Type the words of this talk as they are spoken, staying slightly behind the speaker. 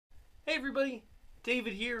Hey everybody,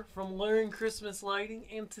 David here from Learn Christmas Lighting,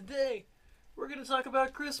 and today we're going to talk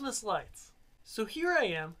about Christmas lights. So here I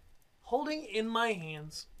am, holding in my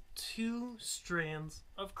hands two strands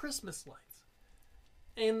of Christmas lights.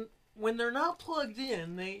 And when they're not plugged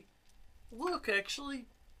in, they look actually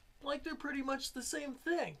like they're pretty much the same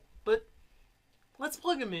thing. But let's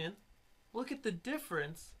plug them in, look at the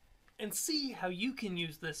difference, and see how you can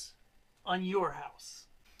use this on your house.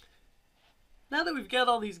 Now that we've got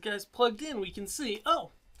all these guys plugged in, we can see,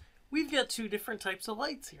 oh, we've got two different types of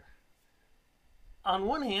lights here. On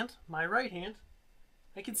one hand, my right hand,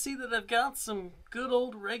 I can see that I've got some good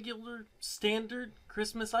old regular standard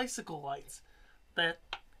Christmas icicle lights that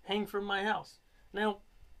hang from my house. Now,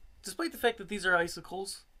 despite the fact that these are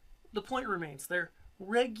icicles, the point remains, they're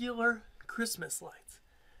regular Christmas lights.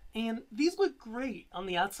 And these look great on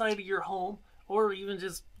the outside of your home, or even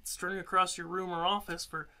just strung across your room or office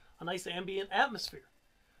for a nice ambient atmosphere.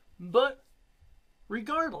 But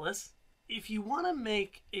regardless, if you want to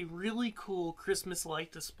make a really cool Christmas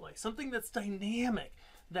light display, something that's dynamic,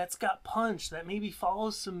 that's got punch, that maybe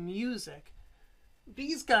follows some music,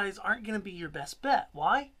 these guys aren't going to be your best bet.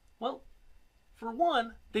 Why? Well, for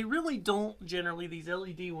one, they really don't generally, these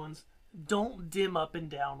LED ones, don't dim up and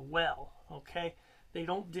down well, okay? They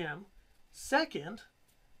don't dim. Second,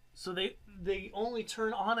 so they only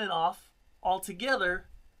turn on and off altogether,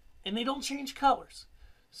 and they don't change colors.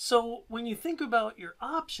 So when you think about your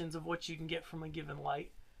options of what you can get from a given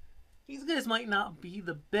light, these guys might not be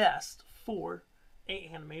the best for an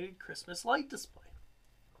animated Christmas light display.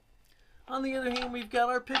 On the other hand, we've got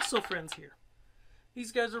our Pixel friends here.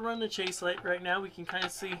 These guys are running a chase light right now. We can kind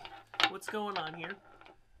of see what's going on here.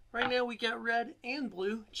 Right now we got red and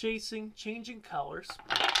blue chasing, changing colors.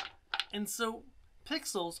 And so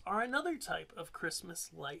Pixels are another type of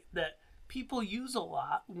Christmas light that people use a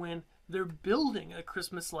lot when they're building a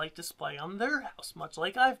Christmas light display on their house, much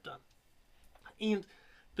like I've done. And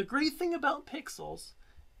the great thing about Pixels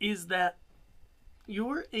is that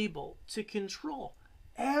you're able to control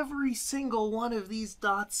every single one of these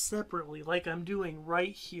dots separately, like I'm doing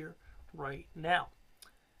right here, right now.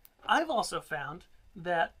 I've also found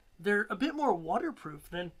that they're a bit more waterproof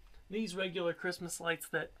than these regular Christmas lights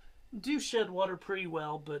that do shed water pretty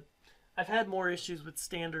well, but I've had more issues with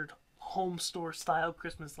standard home store style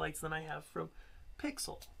Christmas lights than I have from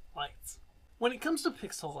Pixel lights. When it comes to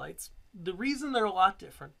Pixel lights, the reason they're a lot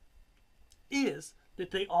different is that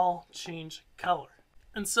they all change color.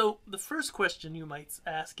 And so the first question you might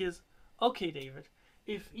ask is, okay, David,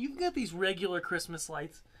 if you've got these regular Christmas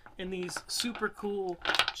lights and these super cool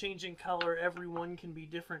changing color, everyone can be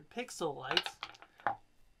different Pixel lights,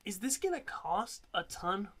 is this going to cost a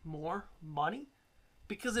ton more money?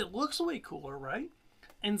 Because it looks way cooler, right?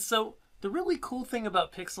 And so the really cool thing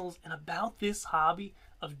about Pixels and about this hobby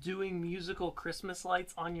of doing musical Christmas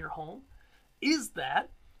lights on your home is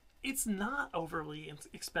that it's not overly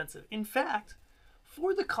expensive. In fact,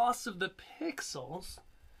 for the cost of the Pixels,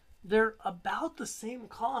 they're about the same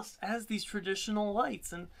cost as these traditional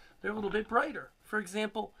lights, and they're a little bit brighter. For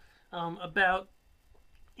example, about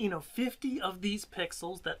 50 of these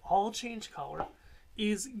Pixels that all change color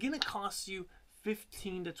is gonna cost you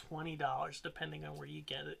 $15 to $20 depending on where you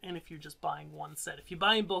get it, and if you're just buying one set. If you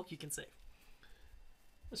buy in bulk, you can save.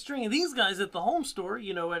 A string of these guys at the home store,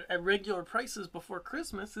 at regular prices before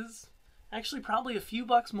Christmas is actually probably a few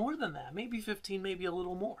bucks more than that, maybe 15, maybe a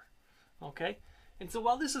little more. Okay, and so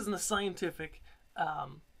while this isn't a scientific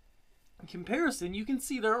comparison, you can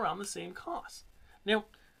see they're around the same cost. Now,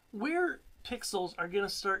 where Pixels are going to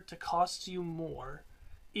start to cost you more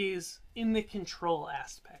is in the control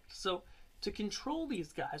aspect. So to control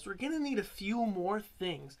these guys, we're going to need a few more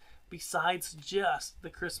things besides just the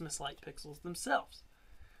Christmas light Pixels themselves.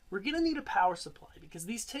 We're going to need a power supply because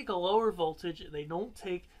these take a lower voltage. They don't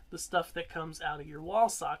take the stuff that comes out of your wall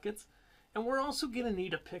sockets. And we're also going to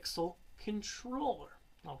need a Pixel controller,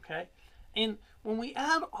 okay? And when we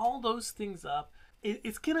add all those things up,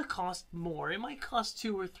 it's going to cost more. It might cost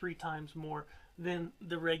 2 or 3 times more than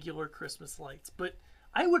the regular Christmas lights. But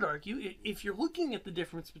I would argue, if you're looking at the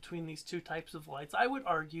difference between these two types of lights, I would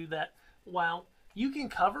argue that while you can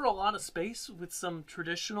cover a lot of space with some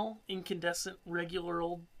traditional incandescent regular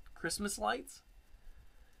old Christmas lights,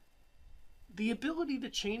 the ability to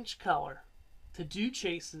change color, to do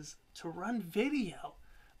chases, to run video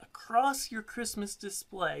across your Christmas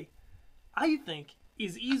display, I think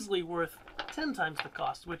is easily worth 10 times the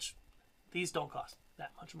cost, which these don't cost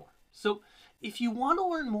that much more. So if you want to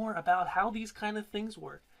learn more about how these kind of things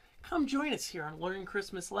work, come join us here on Learn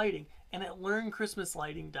Christmas Lighting and at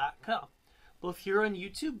learnchristmaslighting.com. Both here on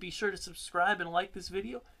YouTube, be sure to subscribe and like this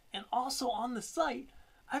video, and also on the site,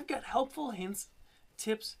 I've got helpful hints,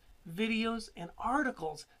 tips, videos, and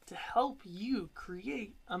articles to help you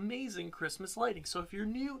create amazing Christmas lighting. So if you're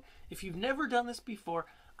new, if you've never done this before,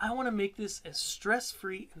 I want to make this as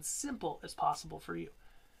stress-free and simple as possible for you.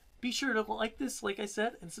 Be sure to like this, like I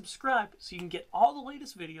said, and subscribe so you can get all the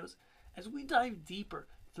latest videos as we dive deeper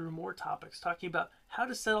through more topics, talking about how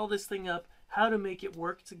to set all this thing up, how to make it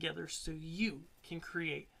work together so you can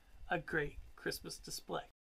create a great Christmas display.